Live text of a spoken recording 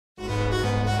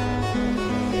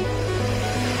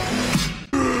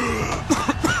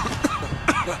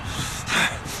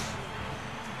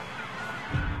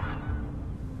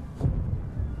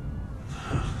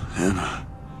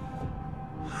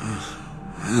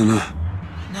Hannah.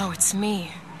 No, it's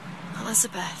me,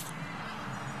 Elizabeth.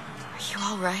 Are you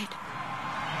all right?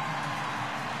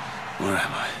 Where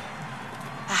am I?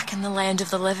 Back in the land of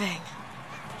the living.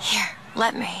 Here,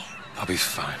 let me. I'll be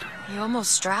fine. You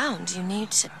almost drowned. You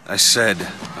need to... I said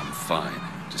I'm fine.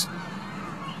 Just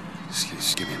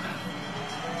give me a minute.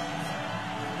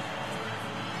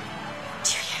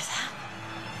 Do you hear that?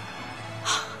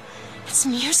 It's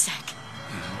music.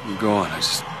 You go on. I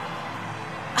just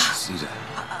need to...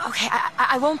 Okay,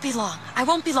 I won't be long. I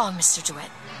won't be long, Mr. DeWitt.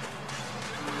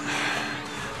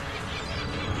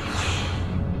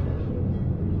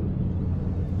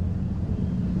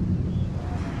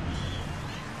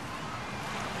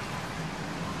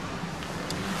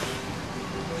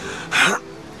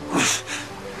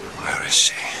 Where is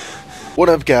she? What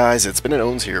up, guys? It's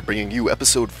Bananaowns here, bringing you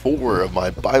episode 4 of my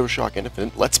Bioshock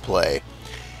Infinite Let's Play.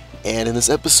 And in this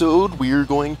episode, we're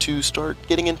going to start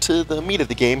getting into the meat of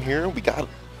the game here.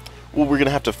 We're going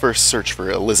to have to first search for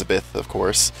Elizabeth, of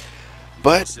course.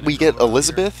 But we get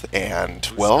Elizabeth, and,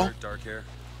 well,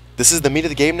 this is the meat of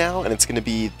the game now, and it's going to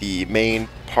be the main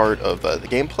part of the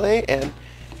gameplay, and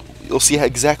you'll see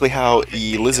exactly how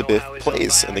Elizabeth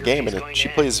plays in the game, and she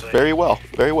plays very well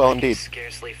indeed.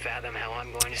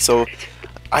 So,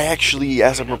 I actually,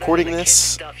 as I'm recording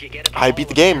this, I beat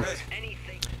the game.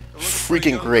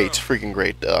 Freaking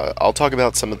great. I'll talk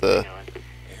about some of the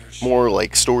more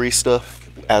like story stuff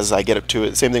as I get up to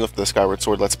it. Same thing with the Skyward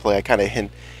Sword Let's Play. I kind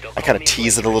of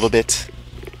tease it a little bit,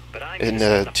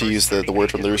 and to use the word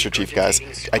from the Rooster Chief guys,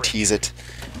 I tease it.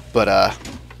 But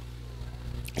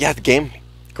yeah, the game,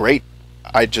 great.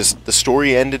 The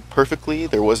story ended perfectly.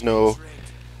 There was no,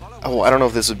 I don't know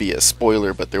if this would be a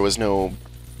spoiler, but there was no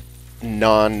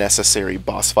non-necessary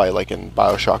boss fight like in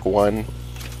Bioshock 1.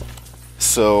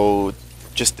 So,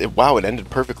 wow, it ended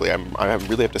perfectly. I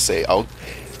really have to say, I'll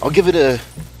give it a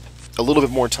little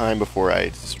bit more time before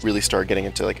I really start getting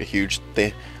into like a huge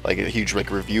thing, like a huge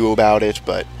review about it.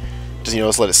 But just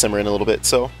just let it simmer in a little bit.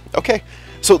 So, okay,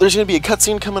 so there's gonna be a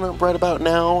cutscene coming up right about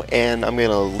now, and I'm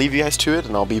gonna leave you guys to it,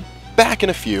 and I'll be back in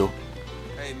a few.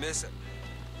 Hey, miss.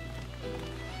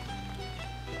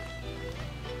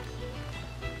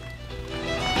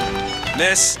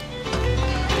 Miss.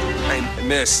 Hey,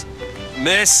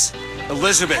 Miss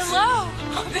Elizabeth. Hello!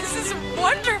 Oh, this is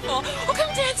wonderful. Oh,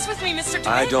 come dance with me, Mr. DeWitt.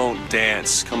 I don't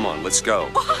dance. Come on, let's go.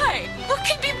 Why? What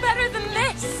could be better than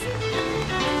this?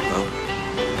 Well,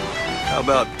 how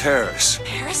about Paris?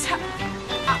 Paris?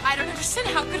 I don't understand.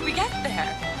 How could we get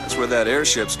there? That's where that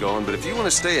airship's going, but if you want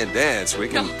to stay and dance, we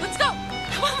can... No, let's go.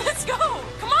 Come on, let's go.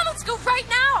 Come on, let's go right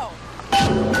now.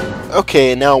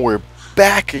 Okay, now we're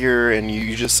back here, and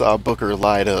you just saw Booker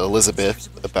lie to Elizabeth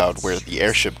about where the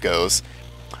airship goes.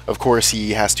 Of course,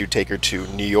 he has to take her to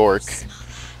New York,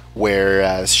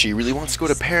 whereas she really wants to go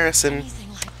to Paris, and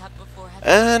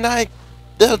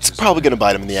that's probably gonna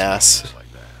bite him in the ass.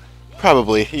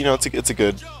 Probably, it's a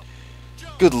good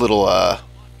little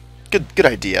good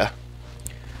idea.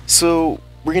 So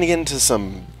we're gonna get into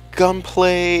some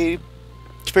gunplay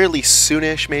fairly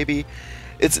soonish, maybe.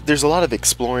 There's a lot of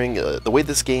exploring. The way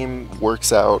this game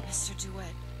works out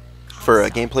for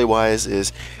gameplay-wise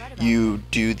is you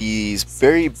do these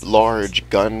very large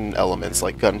gun elements,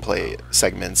 like gunplay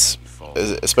segments,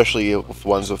 especially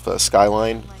ones with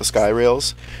Skyline, the sky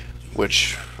rails,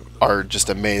 which are just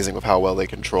amazing with how well they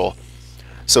control.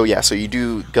 So yeah, so you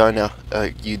do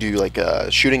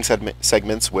shooting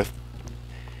segments with,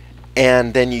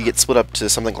 and then you get split up to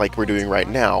something like we're doing right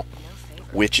now,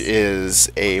 which is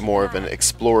a more of an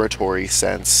exploratory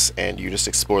sense, and you just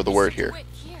explore the world here.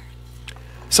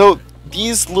 So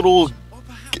these little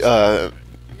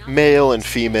male and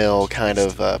female kind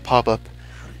of pop up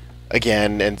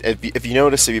again, and if you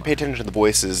notice, if you pay attention to the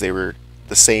voices, they were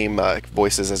the same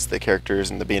voices as the characters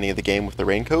in the beginning of the game with the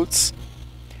raincoats.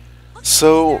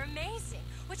 So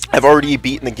I've already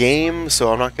beaten the game,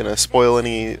 so I'm not going to spoil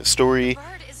any story,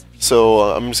 so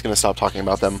I'm just going to stop talking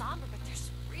about them.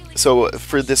 So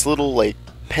for this little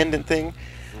pendant thing,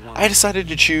 I decided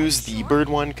to choose the bird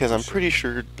one because I'm pretty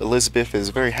sure Elizabeth is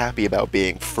very happy about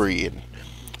being free and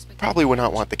probably would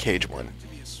not want the cage one.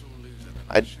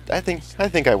 I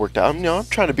think I worked out. I'm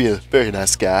trying to be a very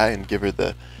nice guy and give her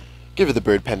the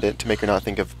bird pendant to make her not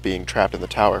think of being trapped in the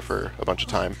tower for a bunch of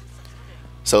time.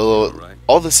 So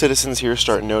all the citizens here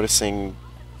start noticing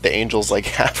the angel's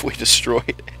halfway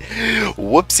destroyed.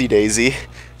 Whoopsie daisy.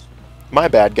 My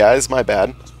bad, guys. My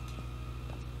bad.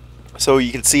 So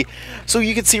you can see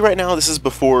right now, this is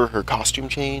before her costume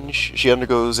change. She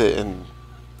undergoes it in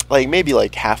maybe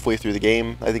halfway through the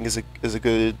game, I think is a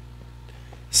good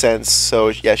sense. So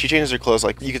yeah, she changes her clothes.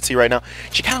 You can see right now,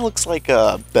 she kind of looks like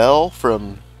Belle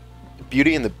from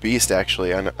Beauty and the Beast,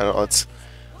 actually. I know it's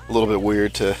a little bit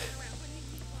weird to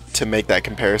make that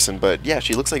comparison, but yeah,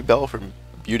 she looks like Belle from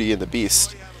Beauty and the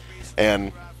Beast,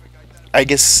 and I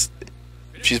guess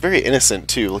she's very innocent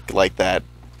too, like that,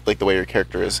 like the way her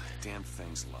character is. Damn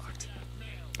thing's locked.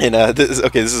 And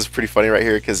this is pretty funny right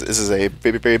here because this is a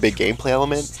very, very big gameplay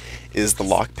element, is the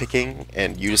lock picking,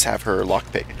 and you just have her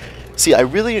lock pick. See, I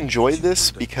really enjoyed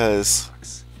this because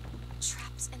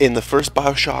in the first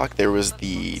Bioshock there was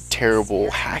the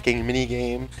terrible hacking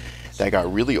minigame that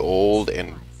got really old,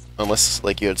 and unless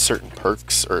like you had certain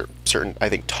perks or certain, I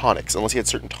think, tonics, unless you had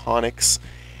certain tonics,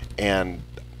 and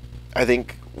I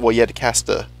think, well, you had to cast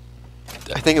a,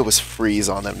 I think it was freeze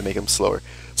on them to make them slower.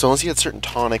 So unless you had certain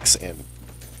tonics and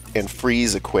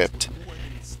freeze equipped,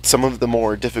 some of the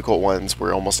more difficult ones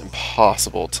were almost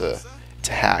impossible to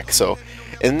hack. So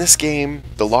in this game,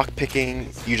 the lock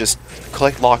picking, you just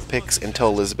collect lock picks and tell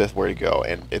Elizabeth where to go,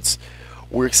 and it's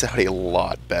works out a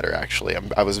lot better actually.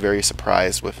 I was very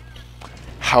surprised with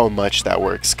how much that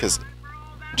works, because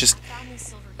just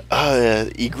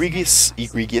egregious,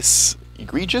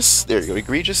 there you go,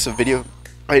 egregious a video.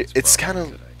 Right, it's kind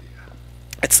of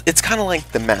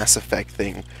like the Mass Effect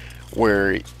thing,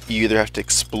 where you either have to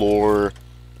explore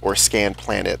or scan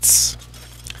planets,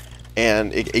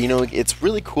 and you know, it's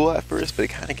really cool at first, but it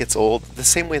kind of gets old. The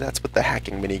same way that's what the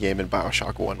hacking minigame in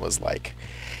Bioshock 1 was like.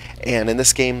 And in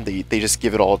this game, they just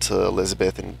give it all to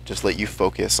Elizabeth and just let you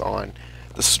focus on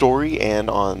the story and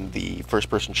on the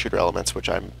first-person shooter elements, which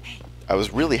I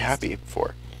was really happy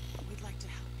for.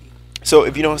 So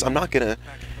if you notice, I'm not gonna.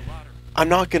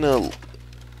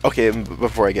 Okay,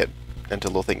 before I get into a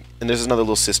little thing, and there's another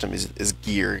little system is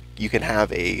gear. You can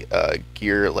have a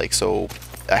gear like so,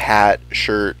 a hat,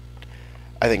 shirt,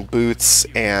 I think boots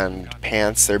and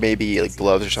pants. There may be like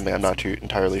gloves or something. I'm not too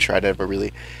entirely sure. I never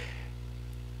really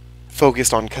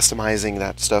focused on customizing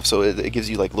that stuff, so it gives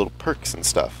you like little perks and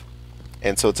stuff.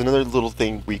 And so it's another little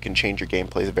thing where you can change your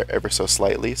gameplay ever so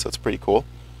slightly, so it's pretty cool.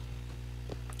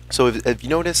 So if you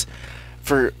notice,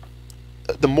 for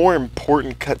the more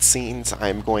important cutscenes,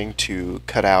 I'm going to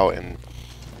cut out and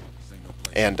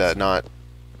not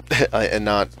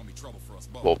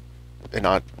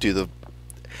do the.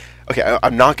 Okay,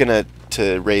 I'm not gonna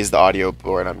raise the audio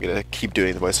board. I'm gonna keep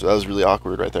doing the voice. So that was really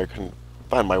awkward right there. I couldn't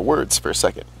find my words for a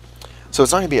second. So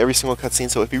it's not gonna be every single cutscene.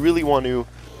 So if you really want to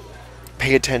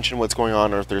pay attention to what's going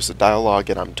on, or if there's a dialogue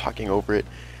and I'm talking over it,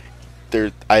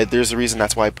 there's a reason.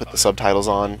 That's why I put the subtitles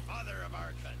on.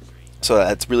 So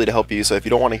that's really to help you. So if you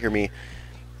don't want to hear me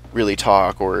really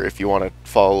talk, or if you want to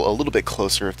follow a little bit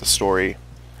closer with the story,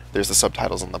 there's the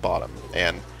subtitles on the bottom.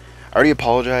 And I already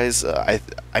apologize. I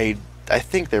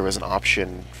think there was an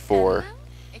option for.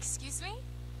 Excuse me?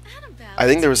 I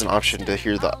think there was an option to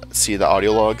see the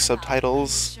audio log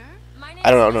subtitles. I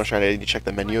don't know. I'm not trying to check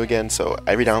the menu again. So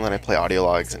every now and then I play audio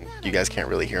logs, and you guys can't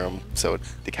really hear them. So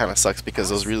it kind of sucks because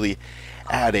those really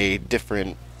add a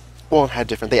different. Well,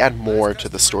 they add more to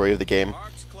the story of the game.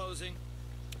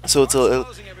 So it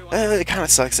kind of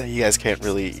sucks that you guys can't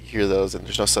really hear those, and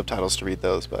there's no subtitles to read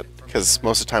those. But because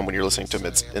most of the time when you're listening to them,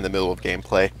 it's in the middle of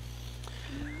gameplay.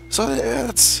 So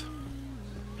that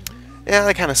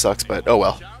kind of sucks. But oh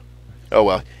well.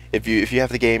 If you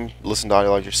have the game, listen to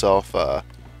audio logs yourself.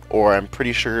 Or I'm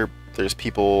pretty sure there's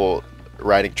people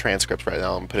writing transcripts right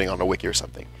now and putting on a wiki or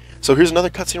something. So here's another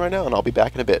cutscene right now, and I'll be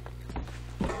back in a bit.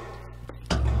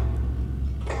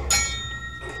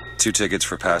 2 tickets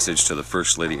for passage to the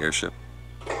First Lady airship.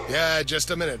 Yeah, just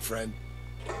a minute, friend.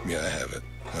 Yeah, I have it.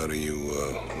 How do you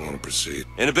want to proceed?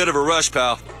 In a bit of a rush,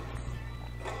 pal.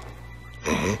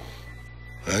 I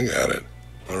got it.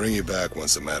 I'll ring you back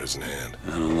once the matter's in hand.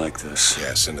 I don't like this.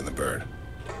 Yeah, send in the bird.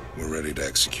 We're ready to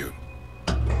execute.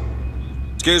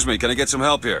 Excuse me, can I get some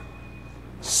help here?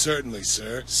 Certainly,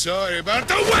 sir. Sorry about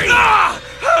the wait! Ah!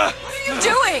 What are you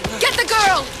doing? Get the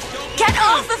girl! Get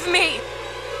off of me!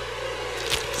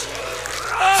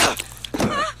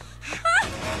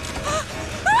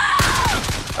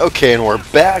 Okay, and we're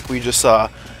back. We just saw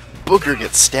Booker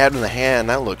get stabbed in the hand.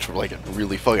 That looked like it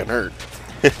really fucking hurt.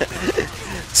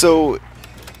 So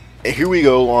here we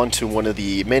go on to one of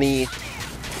the many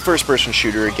first-person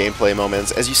shooter gameplay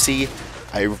moments. As you see,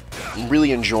 I'm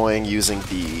really enjoying using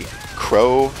the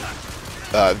Crow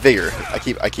Vigor.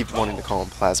 I keep wanting to call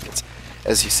them plasmids.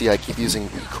 As you see, I keep using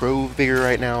the Crow Vigor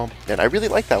right now, and I really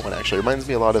like that one actually. It reminds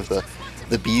me a lot of the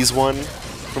Bees one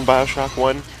from Bioshock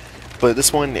 1. But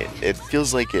this one, it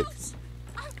feels like it.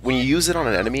 When you use it on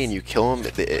an enemy and you kill them,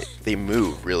 they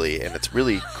move really, and it's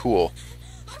really cool,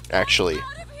 actually.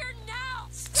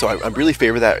 So I really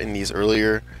favor that in the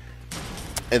earlier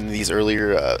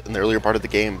part of the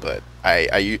game. But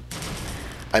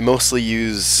I mostly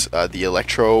use the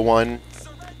Electro one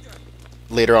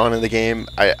later on in the game.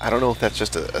 I don't know if that's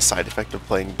just a side effect of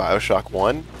playing Bioshock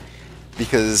 1,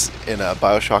 because in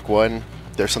Bioshock 1,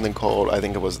 there's something called, I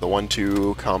think it was the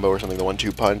 1-2 combo or something, the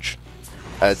 1-2 punch.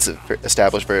 It's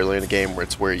established very early in the game, where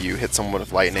it's where you hit someone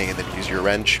with lightning and then use your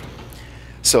wrench.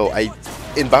 So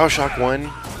in Bioshock 1,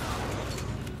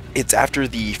 it's after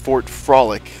the Fort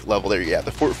Frolic level there, yeah,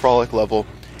 the Fort Frolic level,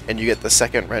 and you get the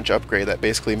second wrench upgrade that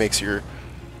basically makes your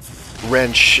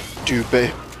wrench do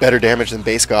better damage than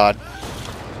Base God.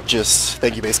 Just,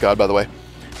 thank you Base God, by the way.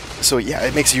 So yeah,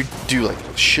 it makes you do like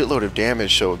a shitload of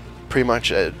damage, so pretty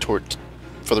much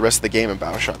for the rest of the game in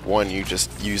Bioshock 1, you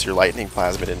just use your lightning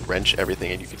plasmid and wrench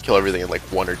everything, and you can kill everything in like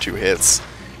 1 or 2 hits,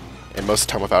 and most of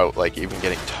the time without like even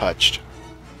getting touched.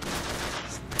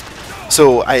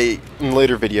 So in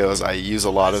later videos, I use a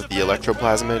lot of the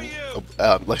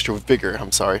electroplasmid, electro vigor.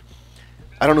 I'm sorry.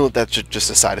 I don't know if that's just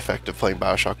a side effect of playing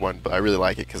Bioshock 1, but I really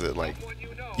like it because it like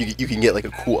you can get like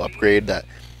a cool upgrade that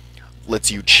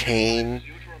lets you chain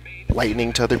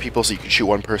lightning to other people. So you can shoot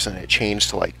one person and it chains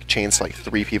to like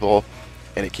 3 people,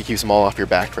 and it keeps them all off your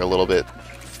back for a little bit.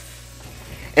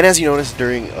 And as you notice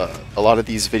during a lot of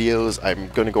these videos, I'm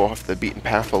going to go off the beaten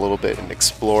path a little bit and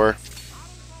explore.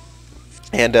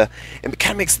 And it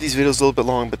kind of makes these videos a little bit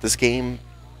long, but this game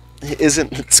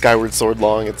isn't Skyward Sword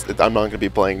long. I'm not going to be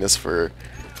playing this for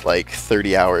like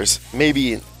 30 hours.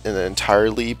 Maybe in an entire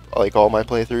leap, like all my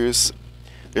playthroughs.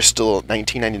 There's still a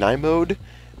 1999 mode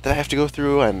that I have to go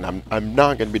through, and I'm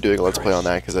not going to be doing a Let's Play on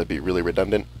that because that'd be really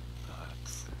redundant.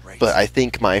 But I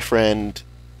think my friend,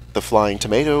 the Flying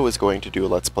Tomato, is going to do a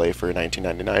Let's Play for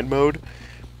 1999 mode.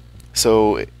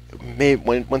 So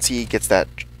once he gets that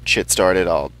shit started,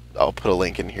 I'll put a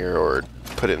link in here or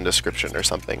put it in the description or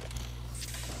something.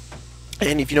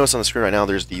 And if you notice on the screen right now,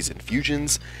 there's these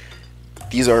infusions.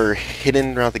 These are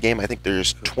hidden throughout the game. I think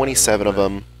there's 27 of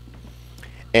them,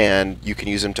 and you can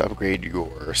use them to upgrade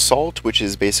your assault, which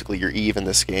is basically your Eve in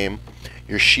this game,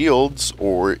 your shields,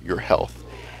 or your health.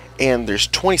 And there's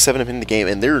 27 of them in the game,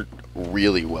 and they're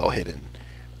really well hidden.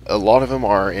 A lot of them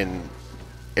are in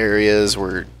areas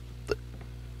where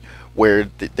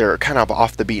they're kind of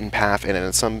off the beaten path, and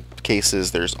in some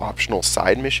cases there's optional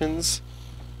side missions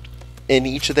in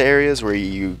each of the areas where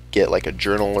you get like a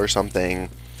journal or something,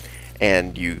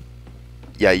 and you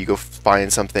go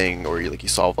find something, or you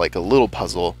solve like a little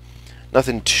puzzle.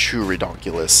 Nothing too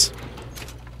redonkulous,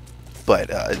 but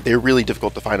they're really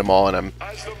difficult to find them all, and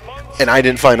I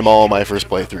didn't find them all in my first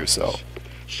playthrough. So,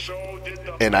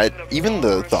 and even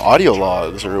the audio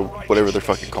logs, or whatever they're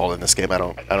fucking called in this game, I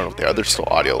don't know if they are. They're still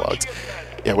audio logs.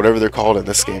 Yeah, whatever they're called in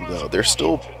this game, though,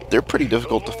 they're pretty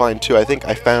difficult to find too. I think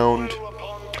I found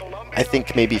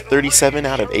maybe 37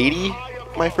 out of 80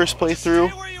 my first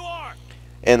playthrough,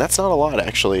 and that's not a lot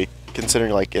actually,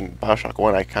 considering like in Bioshock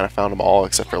 1 I kind of found them all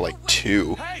except for like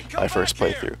 2 my first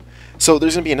playthrough. So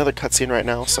there's gonna be another cutscene right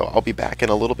now, so I'll be back in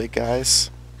a little bit,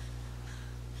 guys.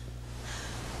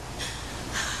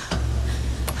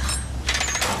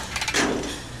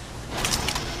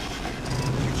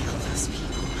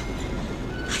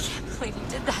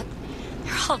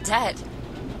 All dead.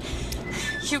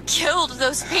 You killed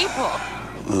those people.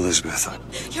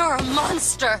 Elizabeth, You're a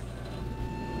monster.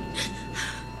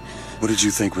 what did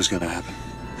you think was going to happen?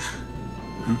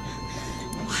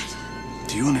 What?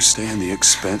 Do you understand the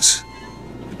expense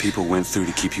that people went through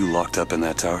to keep you locked up in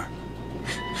that tower?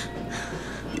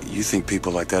 You think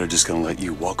people like that are just going to let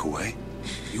you walk away?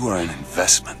 You are an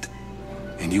investment,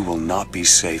 and you will not be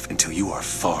safe until you are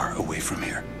far away from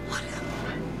here.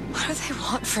 What do they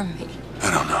want from me? I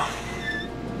don't know.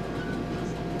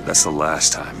 But that's the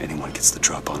last time anyone gets the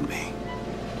drop on me.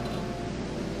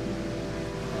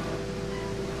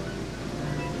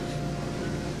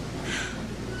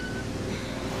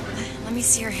 Let me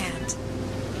see your hand.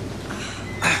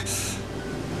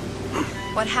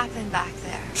 What happened back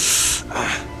there?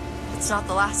 It's not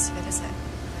the last of it, is it?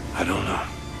 I don't know.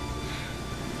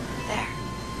 There.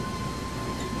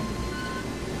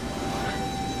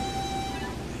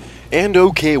 And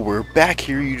okay, we're back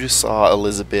here. You just saw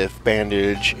Elizabeth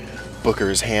bandage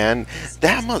Booker's hand.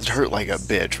 That must hurt like a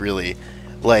bitch, really.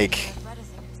 Like,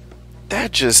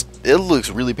 it looks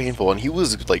really painful. And he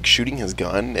was like shooting his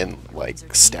gun and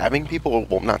like stabbing people.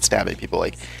 Well, not stabbing people,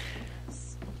 like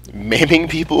maiming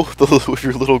people with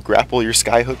your little grapple, your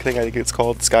skyhook thing. I think it's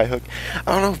called skyhook.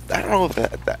 I don't know if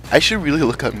that I should really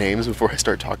look up names before I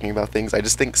start talking about things. I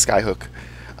just think skyhook.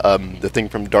 The thing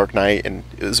from Dark Knight, and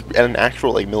it was an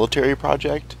actual like military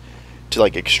project to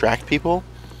like extract people.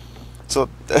 So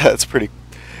that's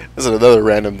another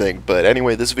random thing. But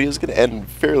anyway, this video is gonna end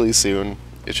fairly soon.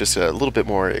 It's just a little bit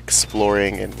more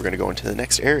exploring, and we're going to go into the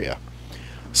next area.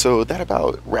 So that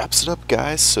about wraps it up,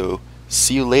 guys. So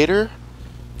see you later,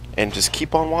 and just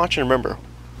keep on watching. Remember,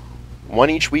 one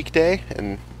each weekday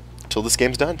and until this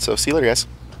game's done. So see you later, guys.